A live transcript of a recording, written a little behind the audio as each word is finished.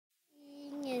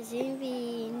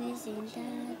zimbini,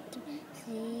 zintathu,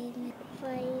 zine,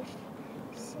 5,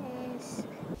 6,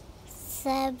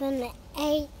 7,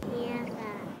 8 years.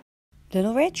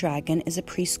 Little Red Dragon is a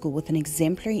preschool with an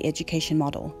exemplary education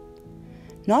model.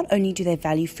 Not only do they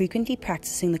value frequently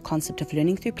practicing the concept of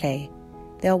learning through play,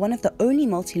 they are one of the only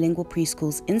multilingual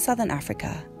preschools in Southern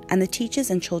Africa, and the teachers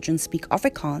and children speak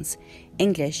Afrikaans,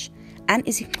 English, and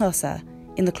Esihle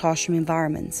in the classroom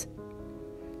environment.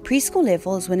 Preschool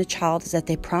level is when a child is at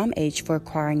their prime age for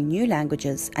acquiring new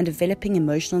languages and developing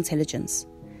emotional intelligence.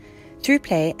 Through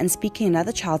play and speaking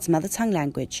another child's mother tongue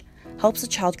language helps a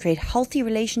child create healthy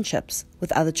relationships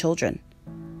with other children.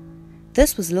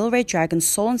 This was Little Red Dragon's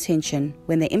sole intention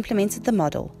when they implemented the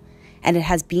model, and it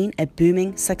has been a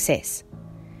booming success,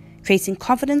 creating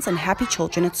confident and happy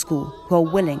children at school who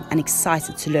are willing and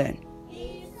excited to learn.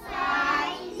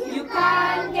 You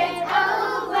can't get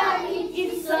over it,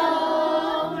 it's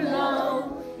so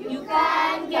low. You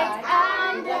can't get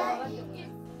under.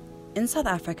 In South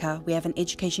Africa, we have an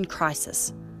education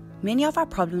crisis. Many of our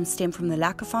problems stem from the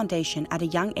lack of foundation at a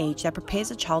young age that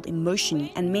prepares a child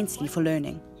emotionally and mentally for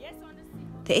learning.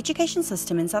 The education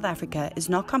system in South Africa is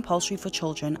not compulsory for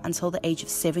children until the age of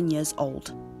 7 years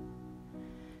old.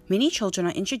 Many children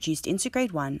are introduced into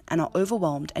grade 1 and are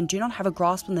overwhelmed and do not have a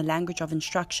grasp on the language of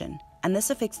instruction, and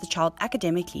this affects the child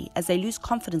academically as they lose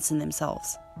confidence in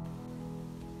themselves.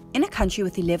 In a country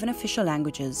with 11 official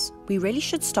languages, we really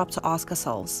should stop to ask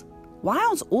ourselves, why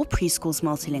aren't all preschools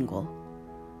multilingual?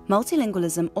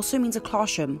 Multilingualism also means a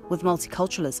classroom with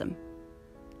multiculturalism.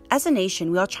 As a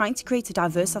nation, we are trying to create a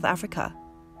diverse South Africa.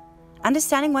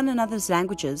 Understanding one another's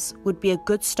languages would be a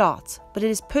good start, but it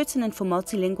is pertinent for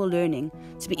multilingual learning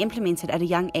to be implemented at a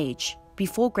young age,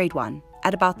 before grade 1,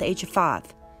 at about the age of 5,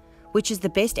 which is the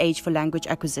best age for language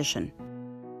acquisition.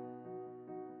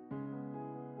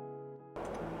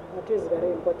 What is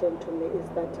very important to me is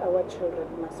that our children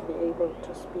must be able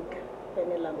to speak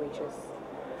any languages.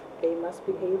 They must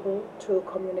be able to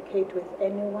communicate with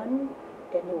anyone,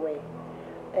 anyway.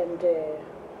 And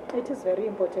it is very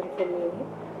important for me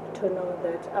to know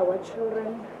that our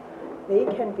children, they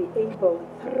can be able,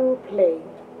 through play,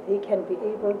 they can be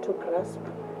able to grasp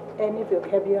any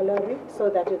vocabulary so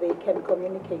that they can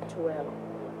communicate well.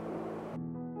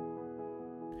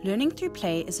 Learning through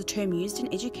play is a term used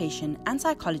in education and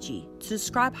psychology to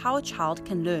describe how a child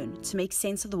can learn to make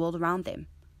sense of the world around them.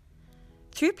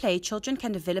 Through play, children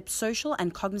can develop social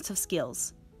and cognitive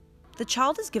skills. The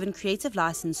child is given creative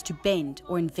license to bend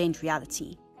or invent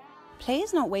reality. Play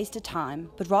is not wasted time,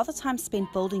 but rather time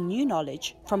spent building new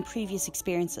knowledge from previous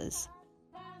experiences.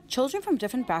 Children from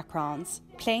different backgrounds,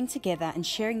 playing together and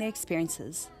sharing their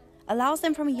experiences, allows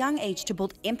them from a young age to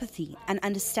build empathy and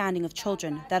understanding of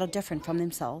children that are different from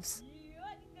themselves.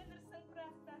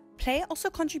 Play also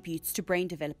contributes to brain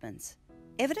development.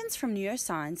 Evidence from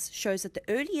neuroscience shows that the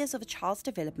early years of a child's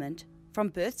development, from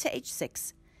birth to age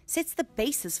 6, sets the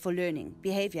basis for learning,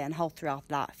 behavior, and health throughout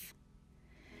life.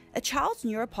 A child's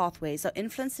neural pathways are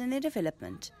influenced in their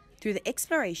development through the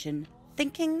exploration,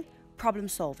 thinking,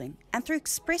 problem-solving, and through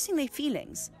expressing their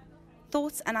feelings,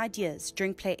 thoughts, and ideas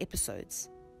during play episodes.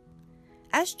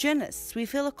 As journalists, we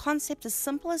feel a concept as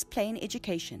simple as play in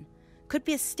education could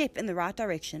be a step in the right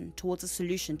direction towards a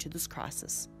solution to this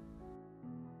crisis.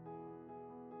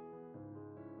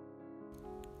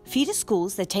 Feeder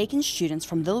schools that take in students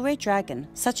from Little Red Dragon,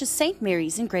 such as St.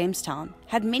 Mary's in Grahamstown,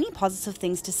 had many positive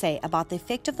things to say about the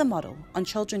effect of the model on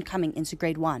children coming into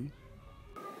grade 1.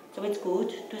 So it's good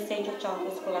to send your child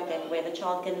to school like that, where the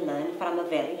child can learn from a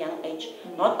very young age,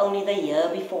 not only the year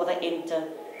before they enter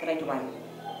grade 1.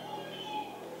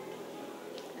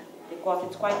 Because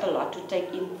it's quite a lot to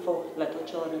take in for little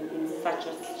children in such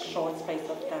a short space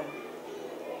of time.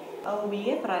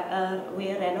 We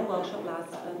ran a workshop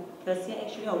this year,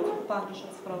 actually, Homeschool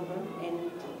Partnerships program,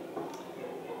 and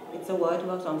it's a Word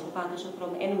Works Homeschool Partnership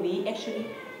program, and we actually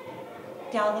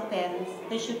tell the parents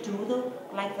they should do the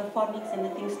phonics and the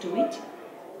things to it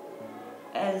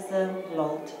as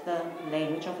LOLT, the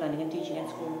language of learning and teaching at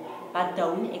school, but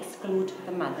don't exclude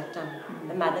the mother tongue.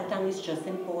 The mother tongue is just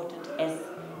important as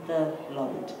the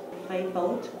LOLT. They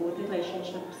build good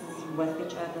relationships with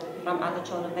each other from other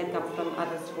children that come from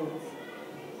other schools.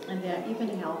 And they are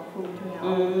even helpful to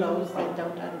help those that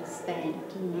don't understand.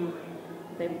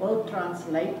 They will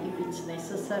translate if it's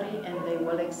necessary, and they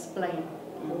will explain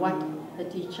what the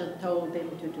teacher told them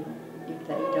to do if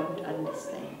they don't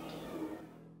understand.